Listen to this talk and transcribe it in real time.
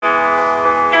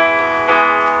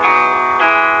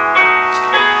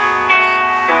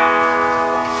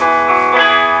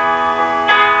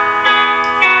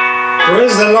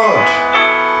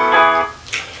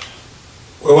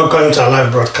Welcome to our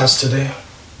live broadcast today,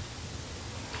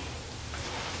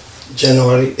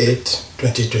 January 8,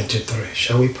 2023.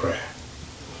 Shall we pray?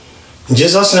 In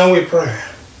Jesus' name we pray.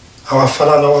 Our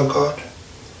Father and our God,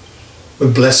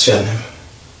 we bless your name.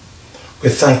 We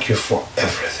thank you for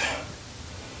everything.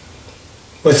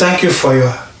 We thank you for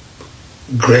your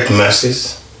great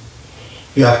mercies,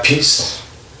 your peace,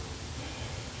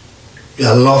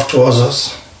 your love towards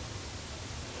us,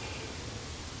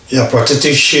 your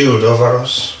protective shield over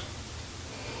us.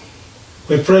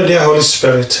 We pray, dear Holy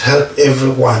Spirit, help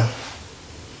everyone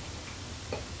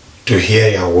to hear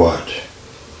your word,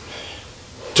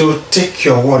 to take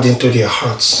your word into their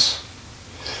hearts,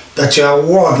 that your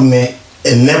word may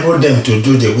enable them to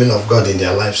do the will of God in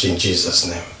their lives in Jesus'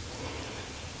 name.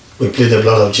 We plead the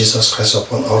blood of Jesus Christ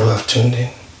upon all who have tuned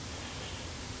in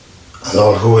and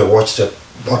all who will watch the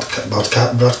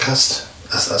broadcast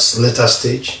at a later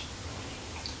stage.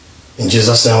 In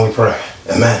Jesus' name we pray.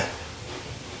 Amen.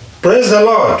 Praise the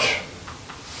Lord.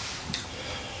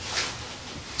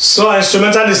 So our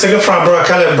instrumental is taken from Brother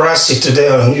Caleb Brassi today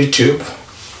on YouTube.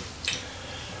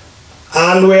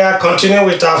 And we are continuing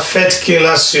with our Faith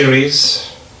Killer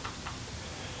series.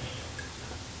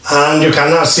 And you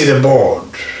can now see the board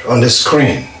on the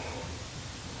screen.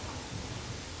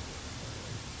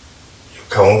 You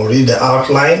can read the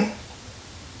outline.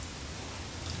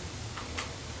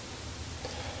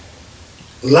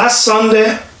 Last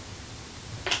Sunday,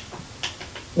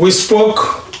 we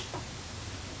spoke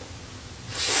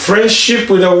friendship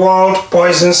with the world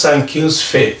poisons and kills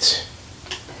faith.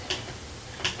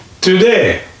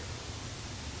 Today,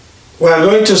 we are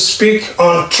going to speak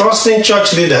on trusting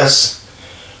church leaders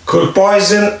could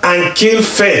poison and kill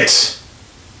faith.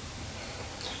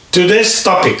 Today's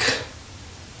topic,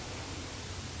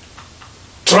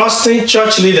 trusting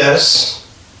church leaders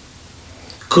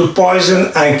could poison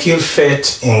and kill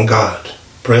faith in God.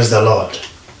 Praise the Lord.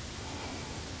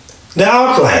 The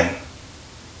outline,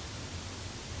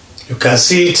 you can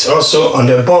see it also on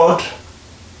the board.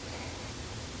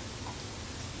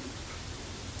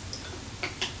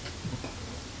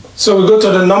 So we go to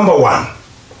the number one.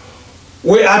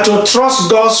 We are to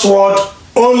trust God's word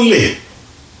only.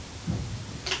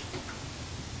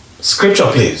 Scripture,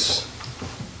 please.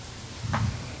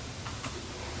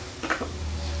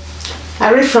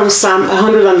 I read from Psalm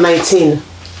 119,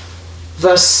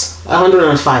 verse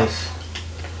 105.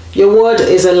 Your word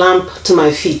is a lamp to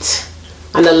my feet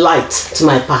and a light to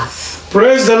my path.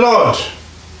 Praise the Lord.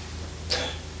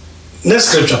 Next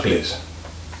scripture, please.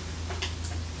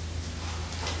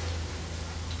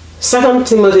 2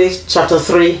 Timothy chapter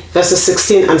 3, verses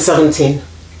 16 and 17.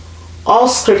 All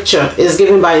scripture is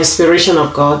given by inspiration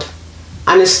of God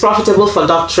and is profitable for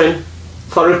doctrine,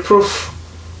 for reproof,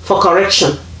 for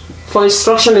correction, for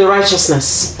instruction in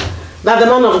righteousness, that the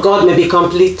man of God may be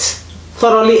complete,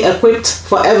 thoroughly equipped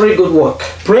for every good work.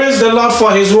 Praise the Lord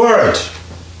for his word.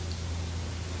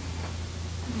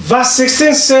 Verse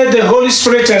 16 said the Holy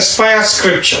Spirit inspired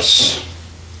scriptures.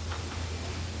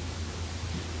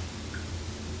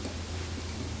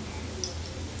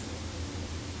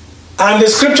 And the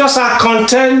scriptures are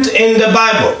contained in the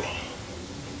Bible.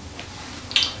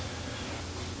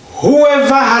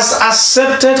 Whoever has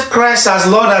accepted Christ as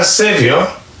Lord and Savior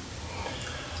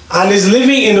and is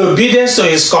living in obedience to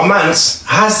his commands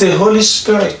has the Holy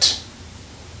Spirit.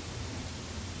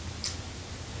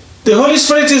 The Holy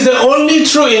Spirit is the only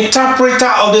true interpreter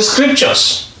of the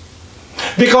scriptures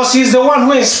because he's the one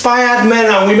who inspired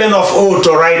men and women of old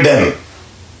to write them.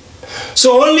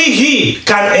 So only he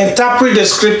can interpret the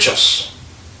scriptures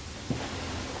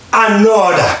and no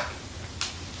other.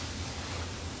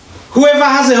 Whoever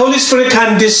has the Holy Spirit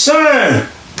can discern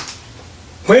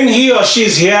when he or she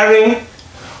is hearing,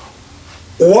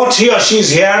 what he or she is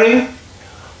hearing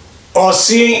or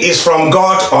seeing is from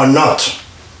God or not.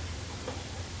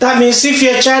 That means if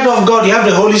you're a child of God, you have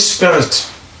the Holy Spirit.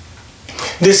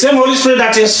 The same Holy Spirit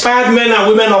that inspired men and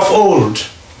women of old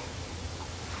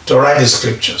to write the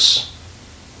scriptures.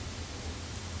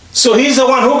 So he's the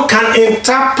one who can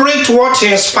interpret what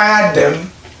he inspired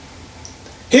them.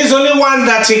 He's the only one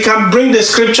that he can bring the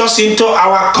scriptures into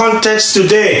our context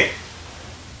today.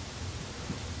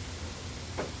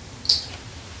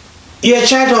 You're a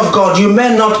child of God. You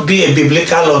may not be a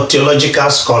biblical or theological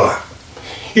scholar.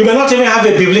 You may not even have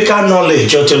a biblical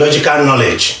knowledge or theological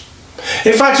knowledge.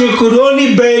 In fact, you could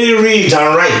only barely read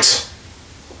and write.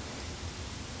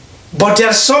 But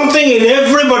there's something in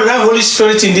everybody, that Holy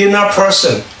Spirit in the inner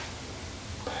person,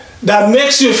 that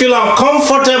makes you feel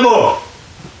uncomfortable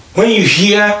when you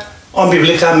hear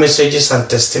unbiblical messages and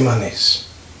testimonies.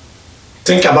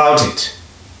 Think about it.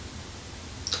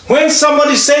 When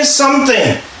somebody says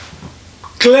something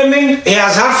claiming he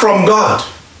has heard from God.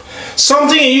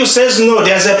 Something in you says, no,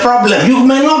 there's a problem. You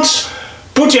may not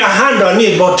put your hand on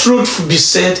it, but truth be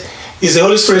said, is the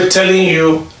Holy Spirit telling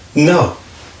you no.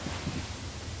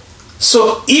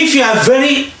 So if you are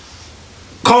very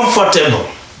comfortable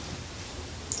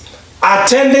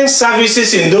attending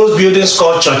services in those buildings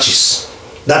called churches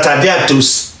that are there to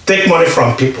take money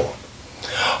from people,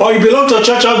 or you belong to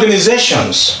church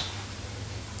organizations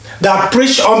that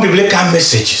preach unbiblical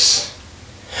messages,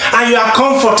 and you are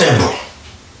comfortable,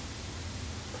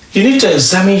 you need to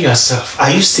examine yourself.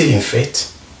 Are you still in faith?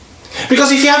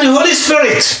 Because if you have the Holy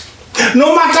Spirit,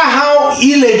 no matter how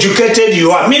ill-educated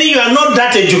you are, meaning you are not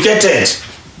that educated,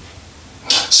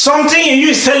 something in you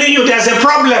is telling you there's a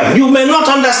problem. You may not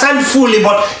understand fully,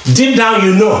 but deep down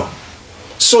you know.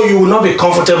 So you will not be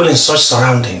comfortable in such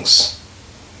surroundings.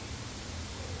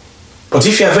 But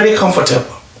if you are very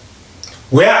comfortable,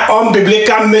 where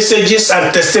unbiblical messages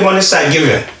and testimonies are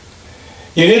given,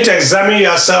 you need to examine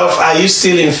yourself. Are you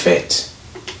still in faith?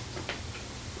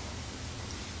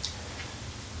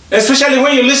 Especially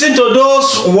when you listen to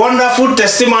those wonderful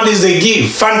testimonies they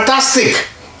give, fantastic,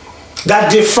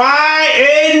 that defy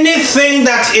anything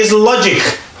that is logic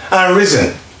and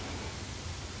reason,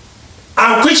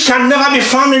 and which can never be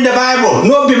found in the Bible.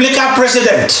 No biblical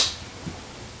precedent.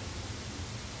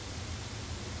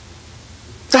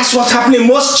 That's what's happening in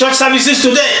most church services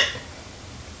today.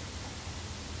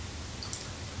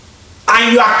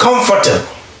 And you are comfortable.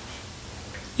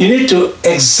 You need to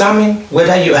examine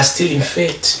whether you are still in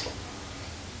faith.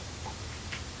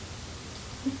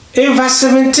 In verse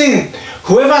 17,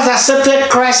 whoever has accepted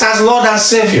Christ as Lord and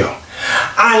Savior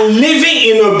and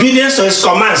living in obedience to his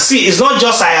commands. See, it's not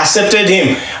just I accepted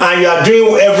him and you are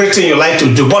doing everything you like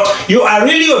to do, but you are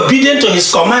really obedient to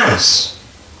his commands.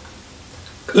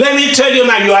 Let me tell you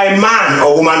now, you are a man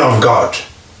or woman of God.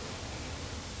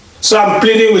 So I'm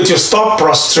pleading with you, stop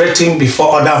prostrating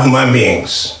before other human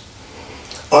beings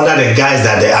under the guise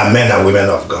that they are men and women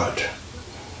of God.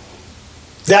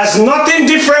 There's nothing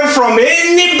different from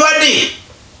anybody,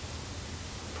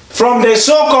 from the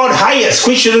so-called highest,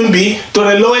 which shouldn't be, to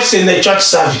the lowest in the church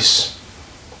service.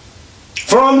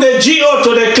 From the GO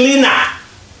to the cleaner.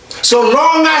 So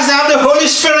long as they have the Holy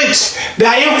Spirit, they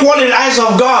are equal in the eyes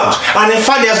of God. And in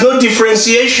fact, there's no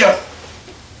differentiation.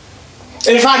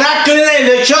 In fact, that cleaner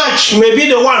in the church may be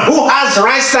the one who has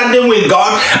right standing with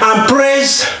God and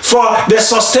prays for the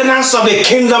sustenance of the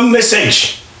kingdom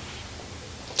message.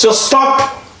 So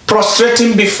stop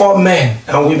prostrating before men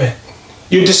and women.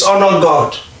 You dishonor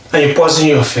God and you poison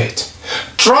your faith.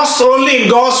 Trust only in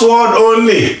God's word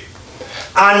only.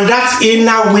 And that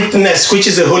inner witness, which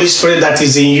is the Holy Spirit that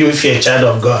is in you if you're a child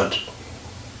of God.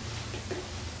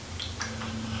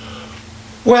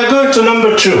 We're going to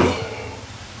number 2,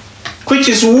 which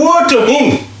is woe to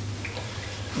him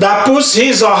that puts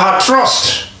his or her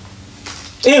trust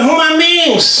in human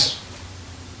beings.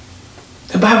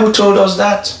 The Bible told us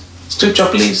that. Scripture,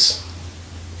 please.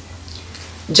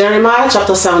 Jeremiah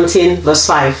chapter 17, verse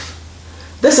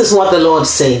 5. This is what the Lord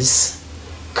says.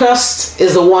 Cursed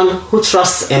is the one who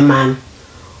trusts in man,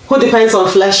 who depends on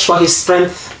flesh for his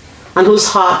strength, and whose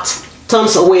heart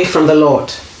turns away from the Lord.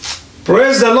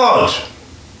 Praise the Lord.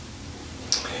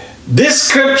 This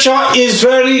scripture is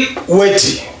very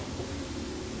weighty.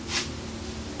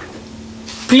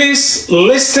 Please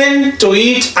listen to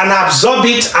it and absorb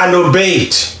it and obey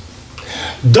it.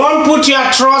 Don't put your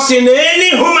trust in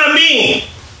any human being,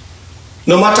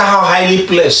 no matter how highly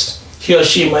placed he or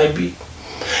she might be.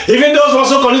 Even those ones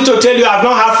who continue to tell you, I have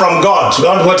not heard from God.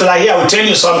 Don't wait till I hear, I will tell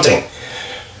you something.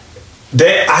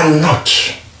 They are not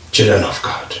children of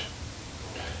God.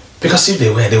 Because if they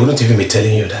were, they wouldn't even be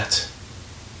telling you that.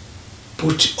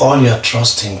 Put all your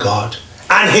trust in God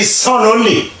and his Son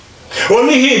only.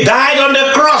 Only he died on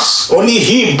the cross. Only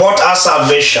he bought our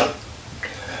salvation.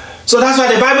 So that's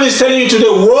why the Bible is telling you today,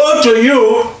 woe to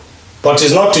you, but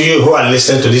it's not to you who are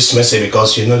listening to this message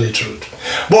because you know the truth.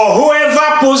 But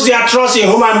whoever puts their trust in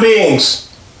human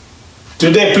beings,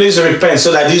 today please repent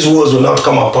so that these woes will not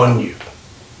come upon you.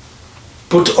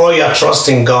 Put all your trust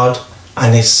in God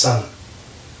and his Son.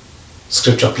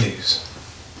 Scripture, please.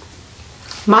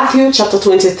 Matthew chapter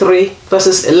 23,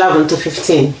 verses 11 to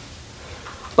 15.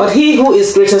 But he who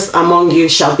is greatest among you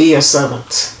shall be your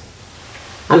servant.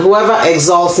 And whoever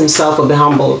exalts himself will be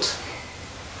humbled.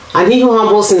 And he who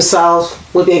humbles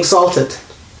himself will be exalted.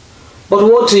 But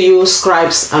woe to you,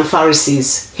 scribes and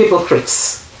Pharisees,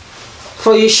 hypocrites!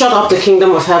 For you shut up the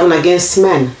kingdom of heaven against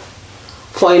men.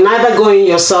 For you neither go in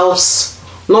yourselves,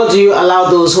 nor do you allow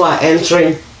those who are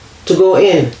entering to go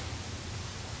in.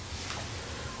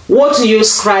 Woe to you,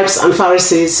 scribes and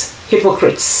Pharisees,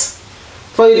 hypocrites!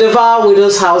 For you devour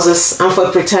widows' houses, and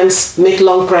for pretense make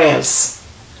long prayers.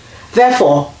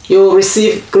 Therefore you will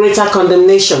receive greater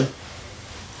condemnation.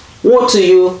 Woe to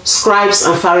you, scribes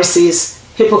and Pharisees,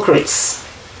 hypocrites!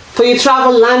 For you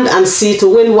travel land and sea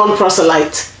to win one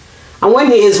proselyte, and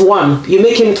when he is won, you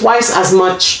make him twice as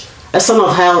much a son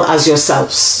of hell as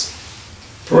yourselves.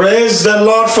 Praise the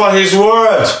Lord for his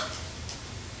word.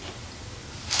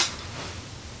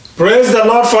 Praise the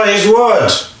Lord for his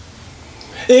word.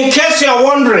 In case you are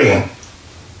wondering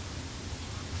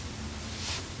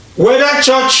whether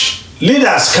church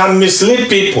leaders can mislead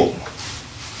people,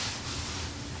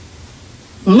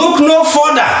 look no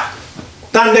further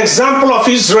than the example of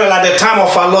Israel at the time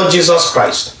of our Lord Jesus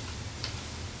Christ.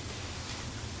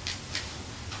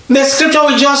 The scripture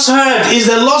we just heard is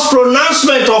the Lord's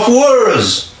pronouncement of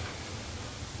words.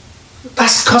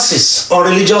 That's curses on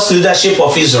religious leadership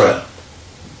of Israel.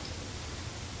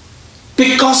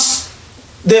 Because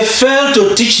they failed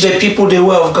to teach the people the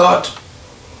way of God.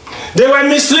 They were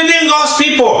misleading God's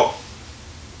people.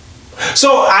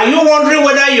 So are you wondering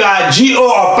whether you are a GO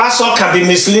or pastor can be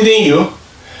misleading you?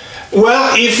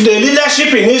 Well, if the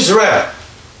leadership in Israel,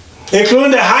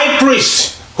 including the high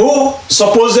priest, who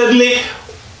supposedly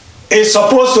is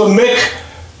supposed to make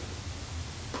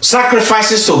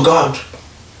sacrifices to God,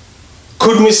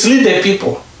 could mislead the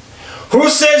people, who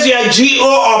says you are GO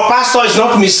or pastor is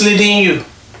not misleading you?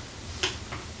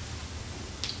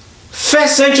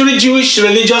 First century Jewish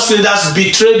religious leaders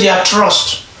betrayed their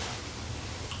trust.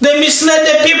 They misled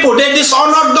the people. They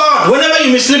dishonored God. Whenever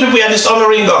you mislead people, you are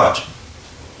dishonoring God.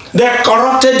 They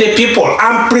corrupted the people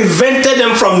and prevented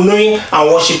them from knowing and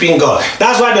worshiping God.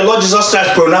 That's why the Lord Jesus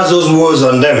Christ pronounced those words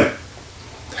on them.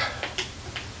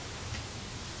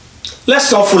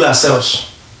 Let's not fool ourselves.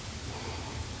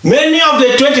 Many of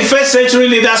the 21st century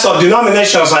leaders of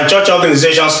denominations and church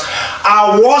organizations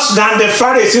are worse than the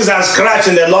Pharisees and scribes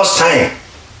in the Lord's time.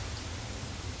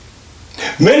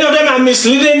 Many of them are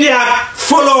misleading their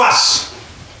followers,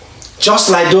 just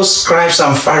like those scribes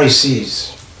and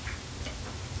Pharisees.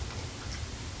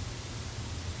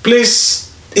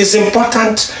 Please, it's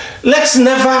important. Let's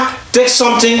never take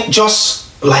something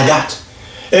just like that.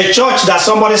 A church that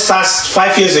somebody starts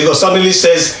 5 years ago suddenly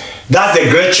says, that's the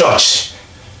great church.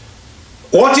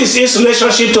 What is its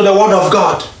relationship to the word of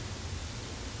God?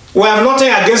 We have nothing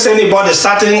against anybody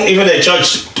starting even a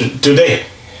church today.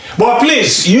 But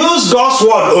please, use God's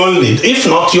word only. If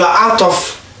not, you are out of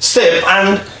step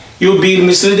and you'll be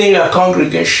misleading your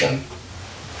congregation.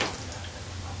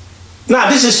 Now,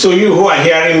 this is to you who are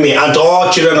hearing me and to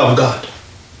all children of God.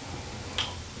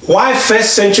 Why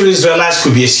first century Israelites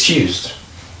could be excused?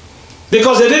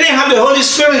 Because they didn't have the Holy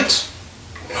Spirit.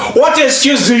 What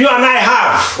excuse do you and I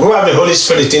have who have the Holy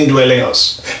Spirit indwelling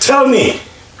us? Tell me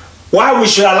why we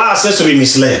should allow ourselves to be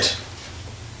misled.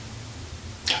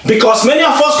 Because many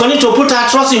of us continue to put our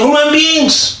trust in human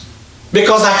beings.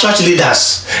 Because they're church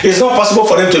leaders. It's not possible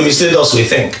for them to mislead us, we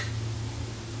think.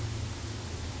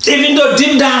 Even though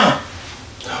deep down,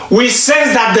 we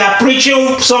sense that they are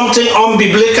preaching something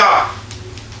unbiblical.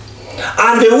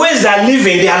 And the ways they're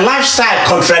living, their lifestyle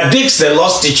contradicts the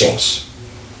Lord's teachings.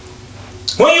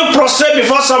 When you prostrate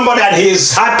before somebody and he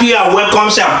is happy and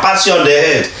welcomes you and pats you on the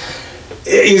head,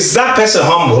 is that person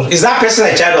humble? Is that person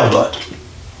a child of God?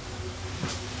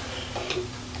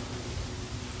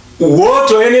 Woe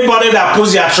to anybody that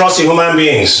puts their trust in human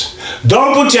beings.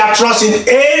 Don't put your trust in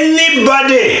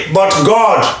anybody but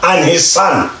God and his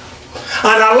Son.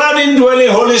 And allow the indwelling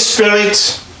Holy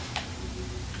Spirit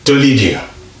to lead you.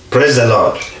 Praise the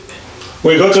Lord.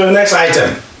 We go to the next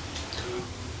item.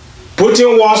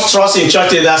 Putting one's trust in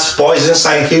church leaders poisons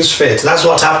and kills faith. That's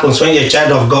what happens when you're a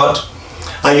child of God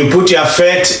and you put your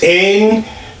faith in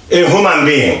a human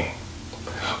being.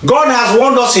 God has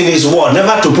warned us in his word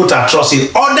never to put our trust in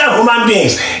other human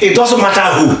beings. It doesn't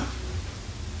matter who.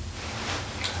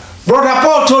 Brother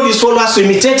Paul told his followers to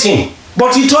imitate him.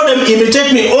 But he told them,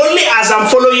 imitate me only as I'm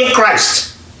following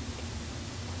Christ.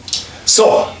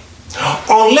 So,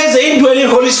 unless the indwelling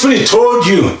Holy Spirit told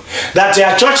you that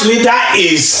your church leader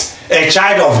is a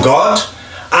child of God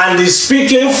and is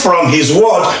speaking from his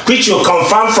word, which you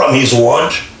confirm from his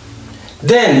word,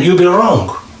 then you'll be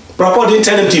wrong. Brother Paul didn't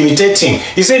tell them to imitate him.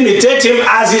 He said imitate him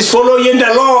as he's following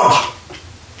the Lord.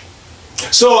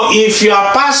 So if your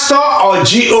pastor or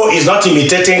GO is not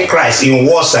imitating Christ in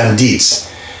words and deeds,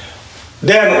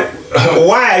 then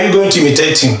why are you going to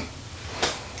imitate him?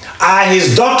 Are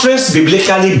his doctrines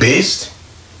biblically based?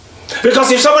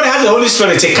 Because if somebody has the Holy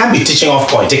Spirit, he can't be teaching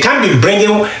off point. He can't be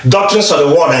bringing doctrines of the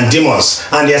world and demons,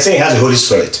 and they're saying he has the Holy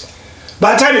Spirit.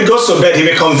 By the time he goes to bed,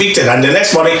 he'll be convicted, and the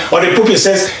next morning, or the pulpit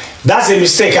says, that's a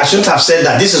mistake, I shouldn't have said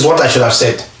that. This is what I should have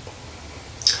said.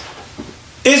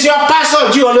 Is your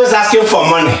pastor Jew always asking for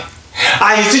money?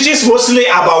 And he teaches mostly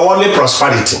about worldly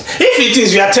prosperity. If it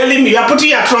is, you are telling me, you are putting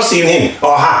your trust in him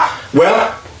or her.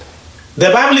 Well, the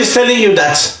Bible is telling you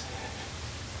that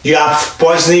you are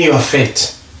poisoning your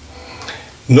faith.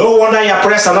 No wonder your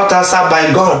prayers are not answered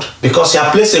by God, because you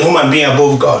are placed a human being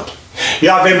above God. You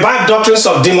have imbibed doctrines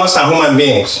of demons and human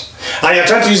beings, and you're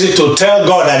trying to use it to tell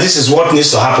God that this is what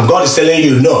needs to happen. God is telling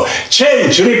you, no,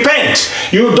 change, repent.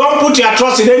 You don't put your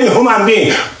trust in any human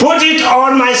being. Put it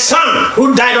on my son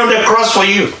who died on the cross for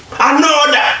you, and no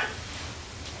other.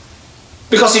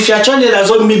 Because if your child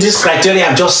doesn't meet this criteria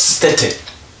I've just stated,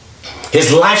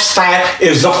 his lifestyle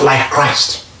is not like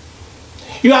Christ.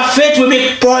 Your faith will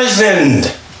be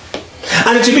poisoned,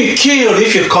 and it will be killed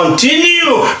if you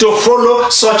continue to follow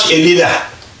such a leader.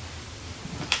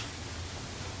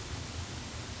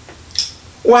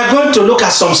 We're going to look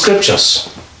at some scriptures.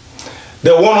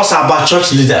 They warn us about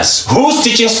church leaders whose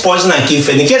teachings poison and kill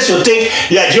faith. In case you think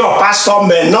your pastor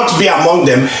may not be among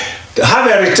them, have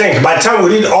a rethink. By the time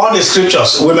we read all the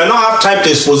scriptures, we may not have time to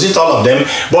exposit all of them,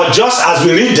 but just as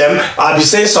we read them, I'll be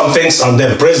saying some things on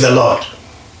them. Praise the Lord.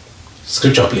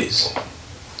 Scripture, please.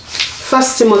 1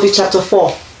 Timothy chapter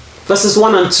 4, verses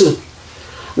 1 and 2.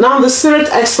 Now the Spirit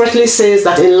expressly says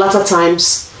that in latter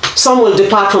times some will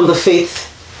depart from the faith,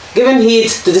 giving heed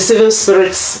to deceiving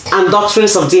spirits and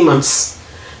doctrines of demons,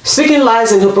 speaking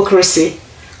lies in hypocrisy,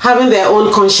 having their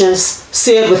own conscience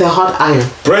seared with a hot iron.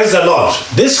 Praise the Lord.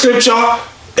 This scripture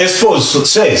exposed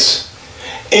says,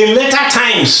 in later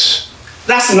times,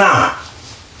 that's now,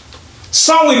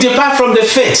 some will depart from the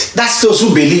faith. That's those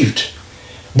who believed.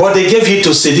 But they gave heed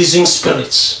to seducing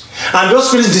spirits. And those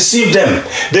spirits deceive them.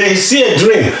 They see a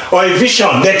dream or a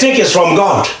vision. They think it's from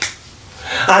God.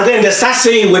 And then they start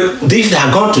saying, well, if they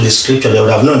had gone to the scripture, they would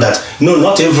have known that, no,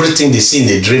 not everything they see in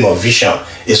the dream or vision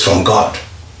is from God.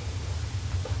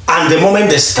 And the moment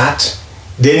they start,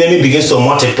 the enemy begins to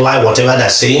multiply whatever they're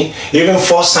saying. Even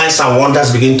false signs and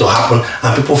wonders begin to happen,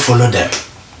 and people follow them.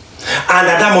 And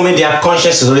at that moment, their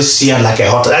conscience is already seared like a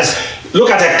hot iron. Look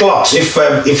at a cloth.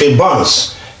 If it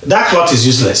burns, that cloth is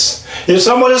useless. If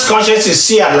somebody's conscience is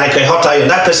seared like a hot iron,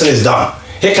 that person is done.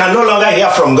 He can no longer hear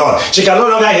from God. She can no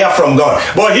longer hear from God.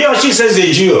 But he or she says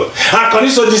a Jew and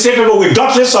continues to deceive people with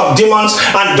doctrines of demons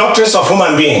and doctrines of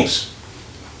human beings.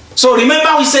 So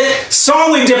remember, we said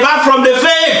some will depart from the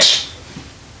faith.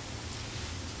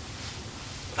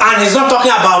 And he's not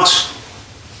talking about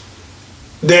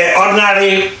the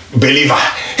ordinary believer.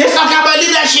 He's talking about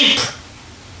leadership.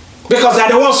 Because they're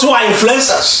the ones who are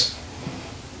influencers.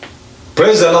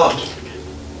 Praise the Lord.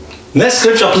 Next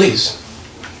scripture, please.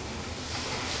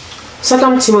 2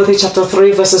 Timothy chapter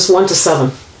 3, verses 1 to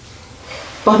 7.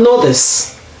 But know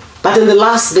this, that in the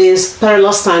last days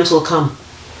perilous times will come.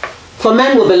 For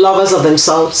men will be lovers of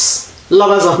themselves,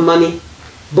 lovers of money,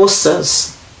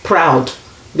 boasters, proud,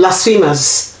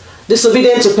 blasphemers,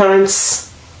 disobedient to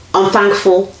parents,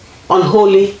 unthankful,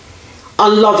 unholy,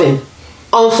 unloving,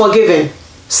 unforgiving,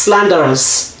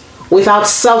 slanderers, without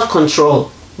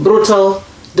self-control, brutal,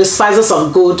 despisers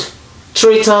of good,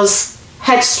 traitors,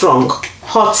 headstrong,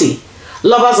 haughty,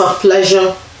 lovers of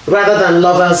pleasure rather than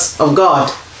lovers of God,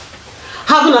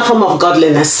 having a form of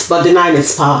godliness but denying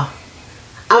its power.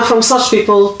 And from such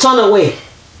people turn away.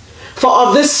 For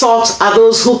of this sort are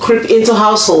those who creep into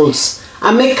households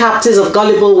and make captives of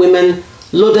gullible women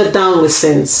loaded down with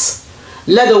sins,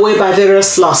 led away by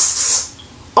various lusts,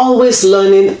 always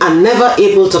learning and never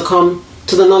able to come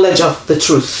to the knowledge of the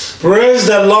truth. Praise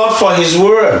the Lord for his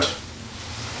word.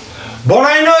 But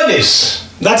I know this,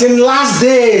 that in last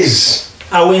days,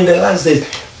 are we in the last days,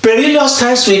 perilous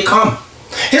times will come.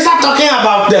 He's not talking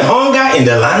about the hunger in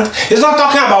the land. He's not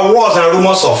talking about wars and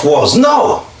rumors of wars.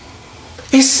 No.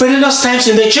 It's perilous times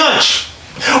in the church.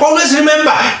 Always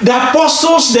remember, the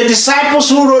apostles, the disciples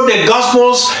who wrote the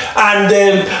gospels and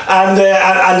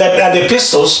the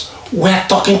epistles were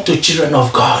talking to children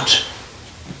of God.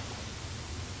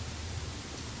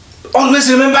 Always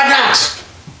remember that.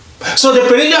 So the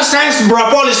perilous times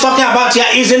Brother Paul is talking about here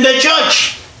is in the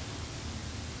church.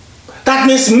 That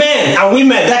means men and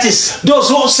women, that is those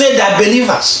who say they're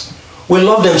believers, will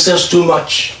love themselves too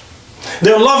much.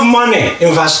 They love money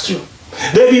in verse 2.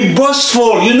 They'll be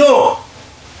boastful, you know.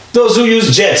 Those who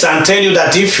use jets and tell you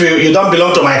that if you don't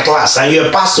belong to my class and you're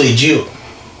a pastor, a Jew,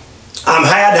 I'm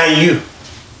higher than you,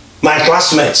 my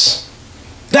classmates.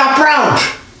 They're proud.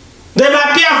 They may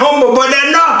appear humble, but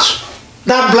they're not.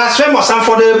 They're blasphemous. And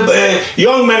for the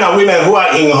young men and women who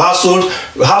are in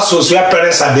households where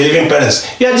parents are believing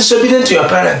parents, you are disobedient to your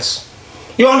parents.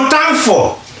 You're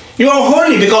unthankful. You're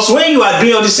unholy, because when you are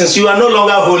doing all these things, you are no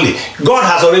longer holy. God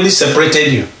has already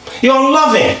separated you. You're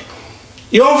unloving.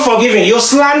 You're unforgiving. You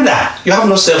slander. You have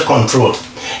no self-control.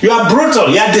 You are brutal.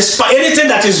 You are anything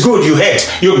that is good, you hate.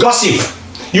 You gossip.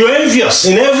 You're envious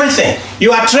in everything.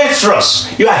 You are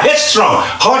treacherous. You are headstrong,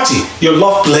 haughty. You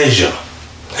love pleasure.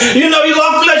 You know, you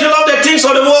love pleasure. You love the things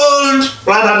of the world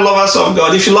rather than lovers of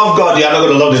God. If you love God, you are not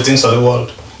going to love the things of the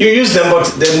world. You use them,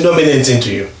 but they don't mean anything to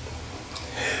you.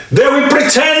 They will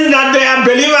pretend that they are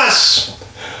believers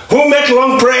who make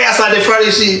long prayers like the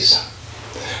Pharisees,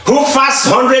 who fast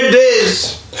 100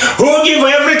 days, who give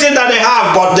everything that they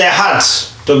have but their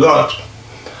hearts to God.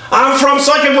 And from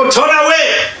such people, turn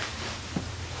away.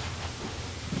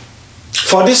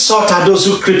 For this sort are those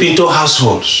who creep into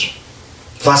households.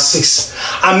 Verse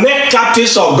 6. And make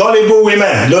captives of gullible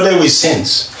women loaded with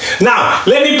sins. Now,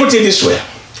 let me put it this way.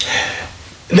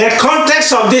 The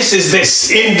context of this is this.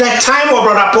 In the time of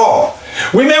Brother Paul,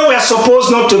 women were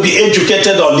supposed not to be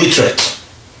educated or literate.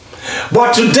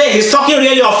 But today, he's talking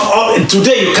really of,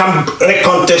 today you can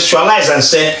recontextualize and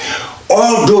say,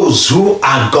 all those who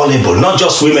are gullible, not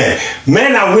just women,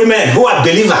 men and women who are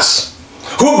believers,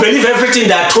 who believe everything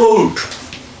they are told,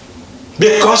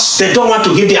 because they don't want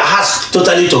to give their hearts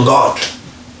totally to God,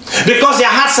 because their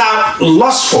hearts are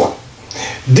lustful.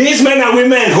 These men and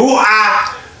women who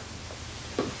are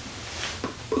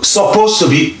supposed to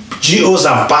be GOs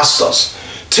and pastors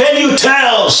tell you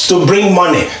tales to bring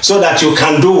money so that you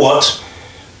can do what?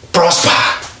 Prosper.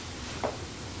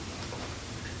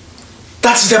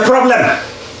 That's the problem.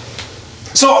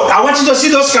 So I want you to see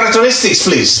those characteristics,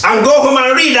 please, and go home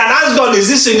and read and ask God,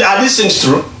 are these things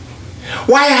true?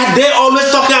 Why are they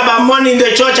always talking about money in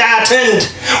the church I attend?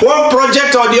 One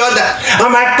project or the other.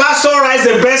 And my pastor rides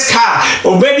the best car,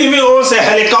 or maybe even owns a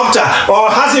helicopter,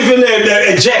 or has even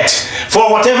a jet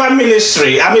for whatever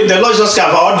ministry. I mean, the Lord just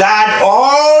gave all that,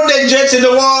 all the jets in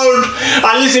the world,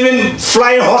 at least even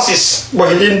flying horses.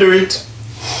 But he didn't do it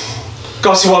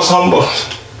because he was humble.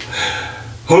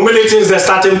 Humility is the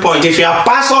starting point. If your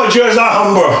pastor is not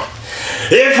humble,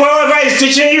 if whoever is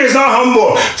teaching you is not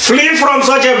humble, flee from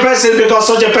such a person, because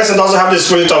such a person doesn't have the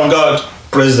Spirit of God.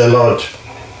 Praise the Lord.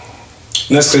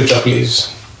 Next scripture,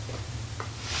 please.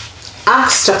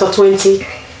 Acts chapter 20,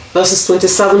 verses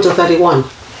 27 to 31.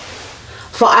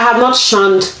 For I have not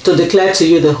shunned to declare to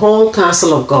you the whole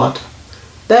counsel of God.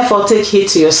 Therefore take heed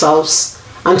to yourselves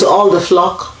and to all the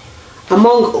flock,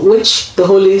 among which the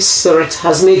Holy Spirit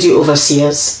has made you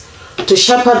overseers, to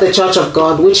shepherd the church of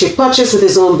God, which he purchased with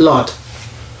his own blood.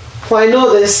 For I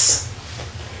know this,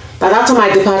 that after my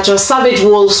departure, savage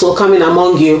wolves will come in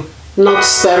among you, not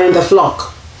sparing the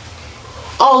flock.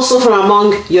 Also from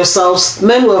among yourselves,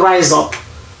 men will rise up,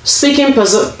 speaking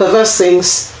perverse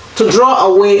things, to draw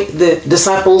away the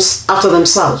disciples after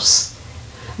themselves.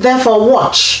 Therefore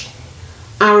watch,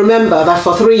 and remember that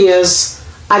for 3 years,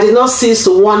 I did not cease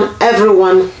to warn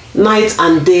everyone night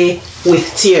and day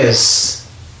with tears.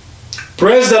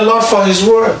 Praise the Lord for his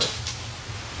word.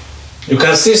 You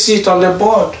can still see it on the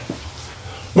board.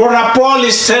 Brother Paul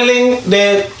is telling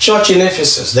the church in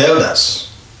Ephesus, the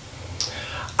elders,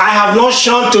 I have not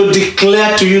shunned to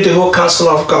declare to you the whole counsel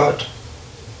of God.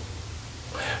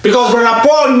 Because Brother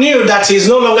Paul knew that he's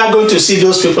no longer going to see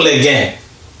those people again.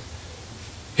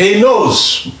 He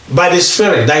knows by the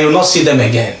Spirit that he will not see them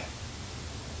again.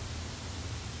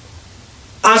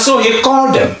 And so he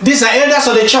called them. These are elders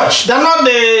of the church. They're not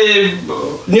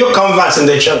the new converts in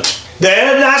the church. The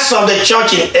elders of the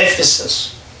church in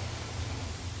Ephesus.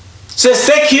 Says,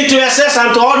 take heed to yourselves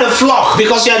and to all the flock,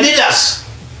 because you are leaders,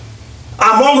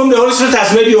 among whom the Holy Spirit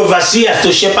has made you overseers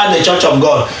to shepherd the church of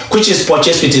God, which is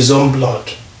purchased with his own blood.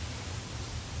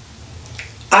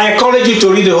 I encourage you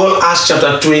to read the whole Acts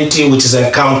chapter 20, which is an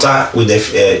encounter with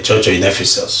the church in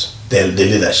Ephesus, the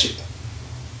leadership.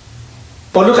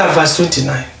 But look at verse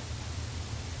 29.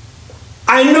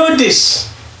 I know this.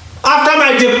 After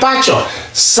my departure,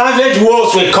 savage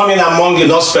wolves will come in among you,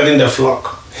 not sparing the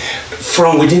flock.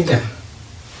 From within them.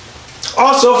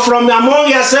 Also from among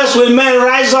yourselves will men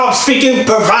rise up, speaking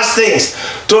perverse things,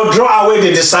 to draw away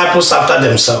the disciples after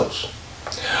themselves.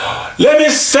 Let me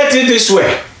set it this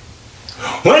way.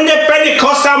 When the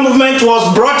Pentecostal movement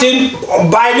was brought in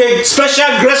by the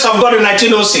special grace of God in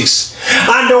 1906,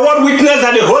 and the world witnessed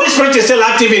that the Holy Spirit is still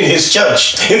active in his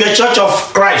church, in the church of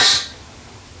Christ,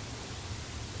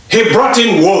 he brought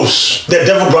in wolves. The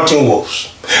devil brought in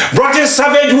wolves. Brought in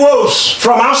savage wolves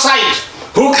from outside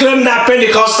who claimed that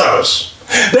Pentecostals.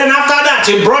 Then after that,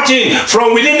 he brought in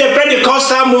from within the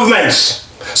Pentecostal movements.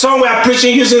 Some were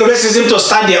preaching using racism to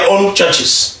start their own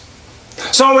churches.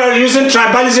 Some were using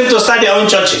tribalism to start their own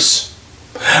churches.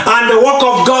 And the work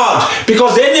of God,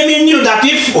 because the enemy knew that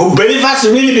if believers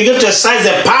really begin to exercise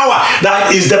the power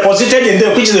that is deposited in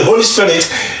them, which is the Holy Spirit,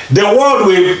 the world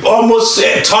will almost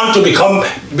turn to become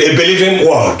a believing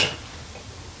world.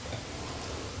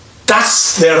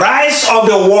 That's the rise of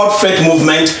the world faith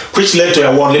movement, which led to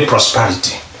a worldly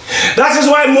prosperity. That is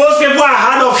why most people are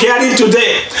hard of hearing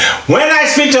today. When I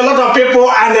speak to a lot of people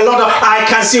and I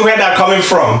can see where they're coming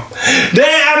from. They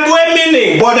are well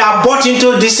meaning, but they are bought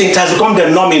into this thing. It has become the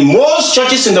norm in most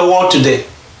churches in the world today.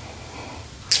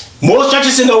 Most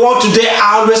churches in the world today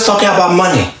are always talking about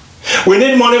money. We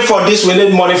need money for this, we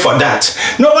need money for that.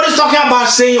 Nobody's talking about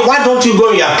saying, why don't you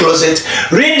go in your closet,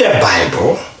 read the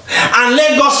Bible, and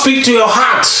let God speak to your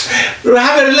heart.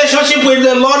 Have a relationship with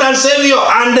the Lord and Savior,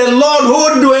 and the Lord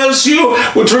who dwells you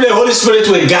through the Holy Spirit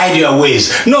will guide your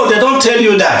ways. No, they don't tell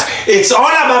you that. It's all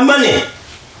about money.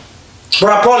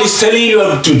 Brother Paul is telling you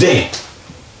today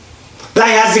that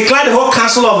he has declared the whole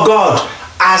counsel of God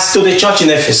as to the church in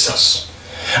Ephesus.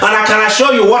 And I can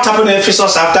assure you what happened in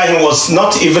Ephesus after him was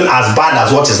not even as bad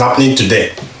as what is happening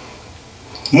today.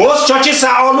 Most churches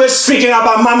are always speaking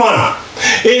about mammon.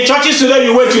 In churches today,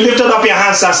 you went, you lifted up your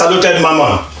hands and saluted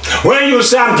mammon. When you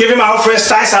say, I'm giving my offerings,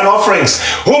 tithes and offerings,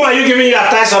 whom are you giving your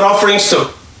tithes and offerings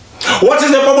to? What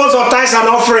is the purpose of tithes and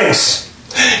offerings?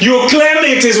 You claim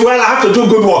it is, well, I have to do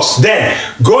good works. Then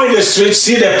go in the street,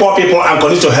 see the poor people and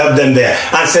continue to help them there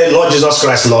and say, Lord Jesus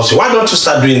Christ loves you. Why don't you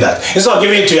start doing that? Instead of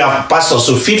giving it to your pastors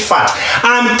to feed fat.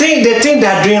 And they think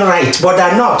they're doing right, but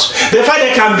they're not. They find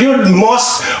they can build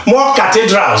mosques, more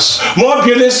cathedrals, more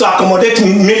buildings to accommodate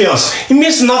millions. It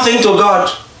means nothing to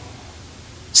God.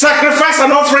 Sacrifice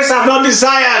and offerings are not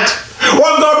desired.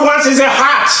 What God wants is a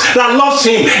heart that loves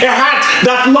him, a heart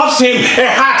that loves him,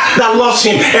 a heart that loves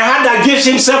him, a heart that gives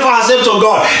himself or herself to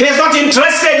God. He's not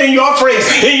interested in your offerings,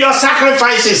 in your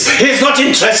sacrifices. He's not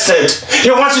interested.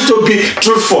 He wants you to be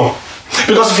truthful.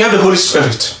 Because if you have the Holy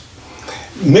Spirit,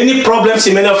 many problems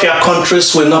in many of your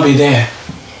countries will not be there.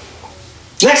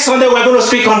 Next Sunday, we're going to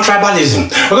speak on tribalism.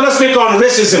 We're going to speak on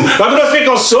racism. We're going to speak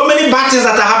on so many bad things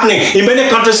that are happening in many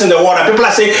countries in the world. And people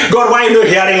are saying, God, why are you not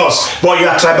hearing us? But you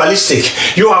are tribalistic.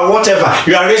 You are whatever.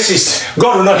 You are racist.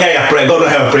 God will not hear your prayer. God will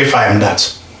not hear your prayer if I am that.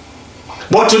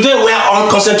 But today, we are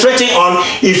concentrating on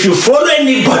if you follow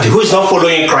anybody who is not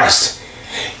following Christ,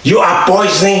 you are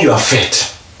poisoning your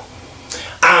faith.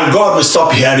 And God will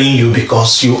stop hearing you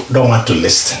because you don't want to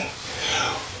listen.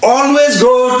 Always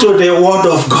go to the word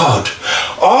of God.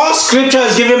 All scripture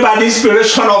is given by the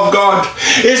inspiration of God.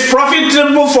 It's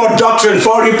profitable for doctrine,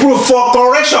 for reproof, for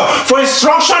correction, for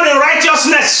instruction in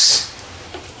righteousness.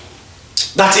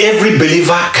 That every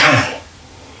believer can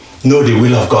know the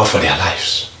will of God for their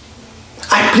lives.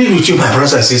 I plead with you, my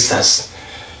brothers and sisters.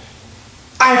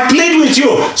 I plead with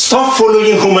you, stop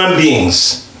following human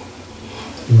beings.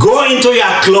 Go into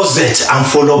your closet and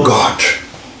follow God.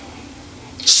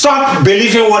 Stop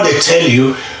believing what they tell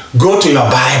you. Go to your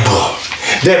Bible.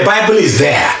 The Bible is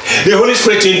there. The Holy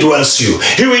Spirit indwells you.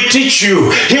 He will teach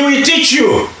you. He will teach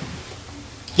you.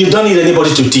 You don't need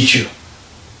anybody to teach you.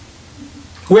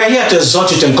 We are here to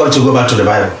exhort you, to encourage you to go back to the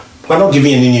Bible. We are not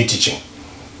giving any new teaching.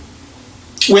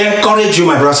 We encourage you,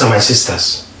 my brothers and my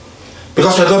sisters,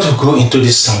 because we're going to go into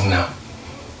this song now.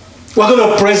 We're going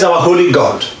to praise our holy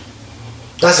God.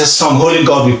 That's a song. Holy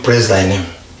God, we praise thy name.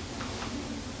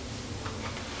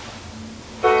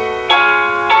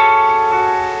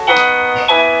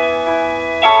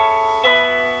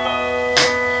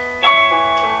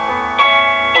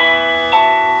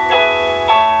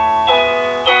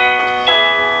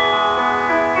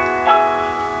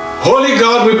 Holy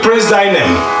God, we praise thy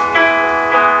name.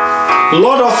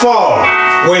 Lord of all,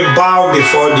 we bow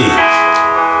before thee.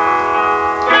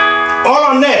 All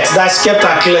on earth thy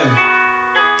scepter claim.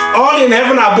 All in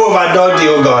heaven above adore thee,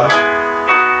 O God.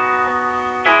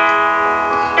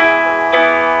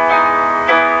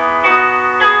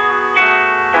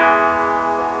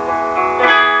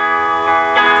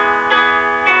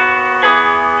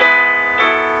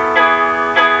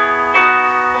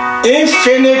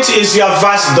 Infinite is your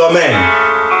vast domain,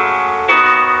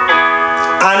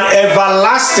 and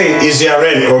everlasting is your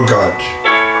reign, O God.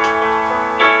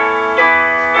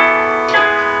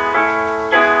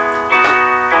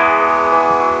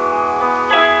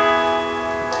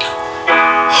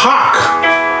 Hark,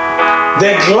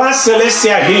 the glad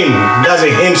celestial hymn, that's the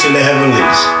hymns in the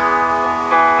heavenlies.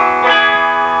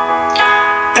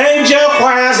 Angel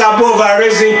choirs above are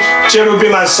raising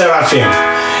cherubim and seraphim.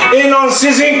 In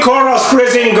unceasing chorus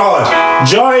praising God.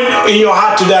 Join in your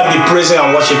heart to that, be praising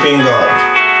and worshiping God.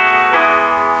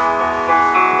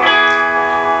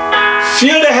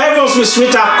 Fill the heavens with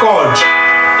sweet accord.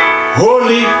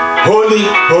 Holy, holy,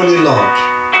 holy Lord.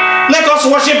 Let us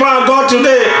worship our God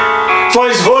today,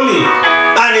 for He is holy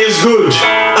and He is good,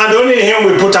 and only in Him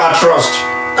we put our trust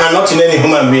and not in any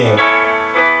human being.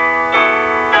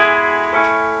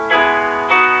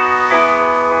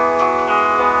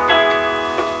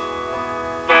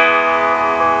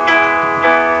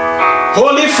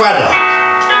 Holy Father,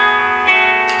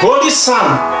 Holy Son,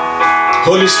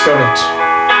 Holy Spirit.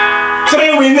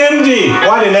 Three we name thee,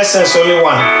 one in essence, only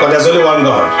one, because there's only one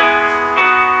God.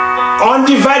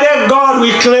 Undivided God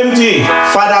we claim thee,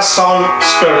 Father, Son,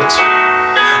 Spirit.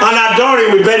 And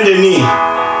adoring we bend the knee,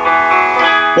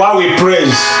 while we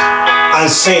praise and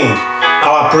sing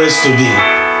our praise to thee.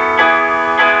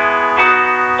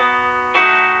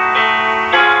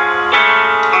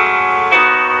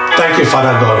 Thank you,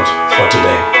 Father God, for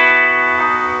today.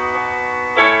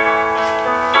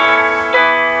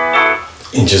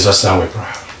 In Jesus' name we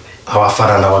pray. Our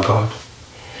Father and our God,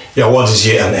 your word is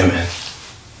yea and amen.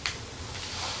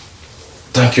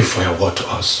 Thank you for your word to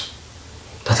us,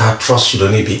 that our trust should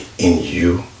only be in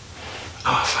you,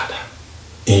 our Father,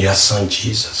 in your Son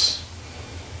Jesus,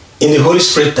 in the Holy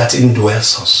Spirit that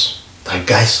indwells us, that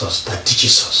guides us, that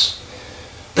teaches us,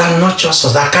 that nurtures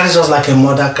us, that carries us like a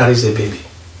mother carries a baby.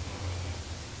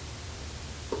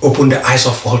 Open the eyes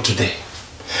of all today.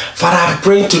 Father, I'm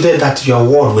praying today that your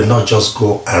word will not just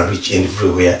go and reach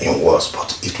everywhere in words,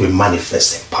 but it will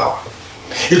manifest in power.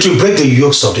 It will break the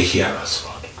yokes of the hearers,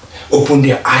 Lord. Open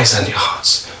their eyes and their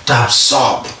hearts to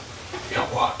absorb your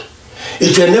word.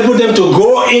 It will enable them to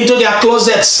go into their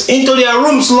closets, into their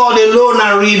rooms, Lord, alone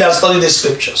and read and study the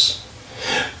scriptures,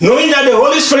 knowing that the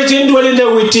Holy Spirit indwelling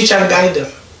them will teach and guide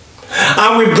them.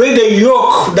 And we break the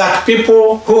yoke that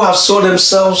people who have sold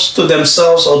themselves to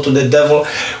themselves or to the devil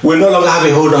will no longer have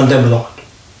a hold on them, Lord.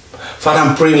 Father,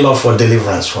 I'm praying, Lord, for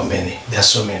deliverance for many. There are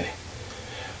so many.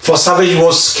 For savage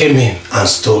wolves came in and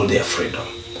stole their freedom.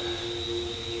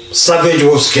 Savage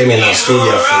wolves came in and stole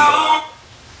their freedom.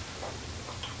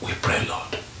 We pray,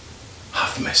 Lord,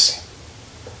 have mercy.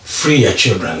 Free your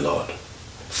children, Lord.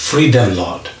 Free them,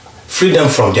 Lord. Free them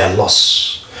from their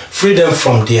loss. Free them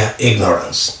from their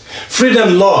ignorance. Free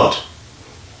them, Lord,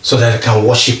 so that they can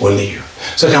worship only you.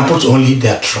 So they can put only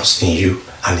their trust in you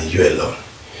and in you alone.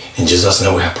 In Jesus'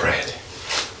 name we have prayed.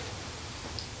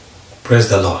 Praise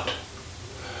the Lord.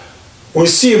 We'll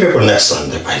see you people next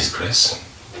Sunday by His grace.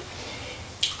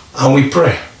 And we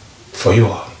pray for you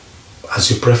all as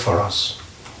you pray for us.